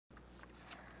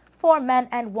4 men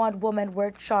and 1 woman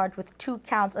were charged with 2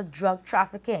 counts of drug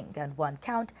trafficking and 1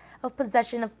 count of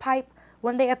possession of pipe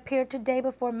when they appeared today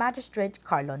before Magistrate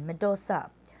Carlon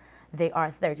Mendoza. They are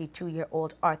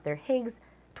 32-year-old Arthur Higgs,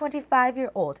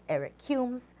 25-year-old Eric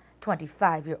Humes,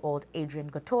 25-year-old Adrian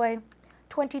Gotoy,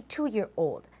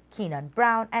 22-year-old Keenan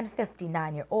Brown, and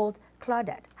 59-year-old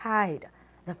Claudette Hyde.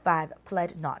 The 5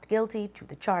 pled not guilty to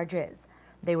the charges.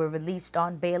 They were released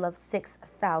on bail of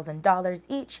 $6,000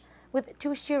 each, with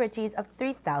 2 sureties of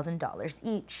 $3,000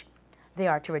 each. They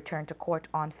are to return to court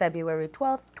on February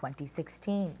 12,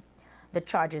 2016. The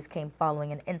charges came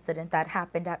following an incident that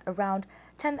happened at around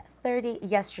 10:30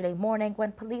 yesterday morning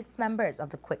when police members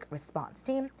of the Quick Response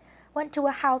Team went to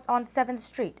a house on 7th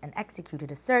Street and executed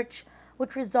a search,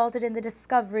 which resulted in the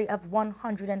discovery of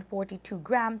 142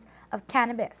 grams of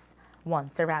cannabis, 1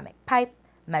 ceramic pipe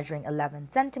measuring 11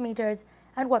 centimeters,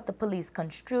 and what the police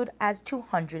construed as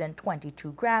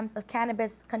 222 grams of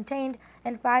cannabis contained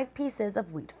in 5 pieces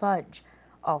of wheat fudge.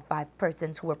 All 5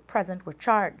 persons who were present were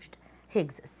charged.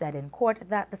 Higgs said in court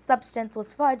that the substance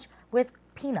was fudge with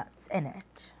peanuts in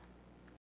it.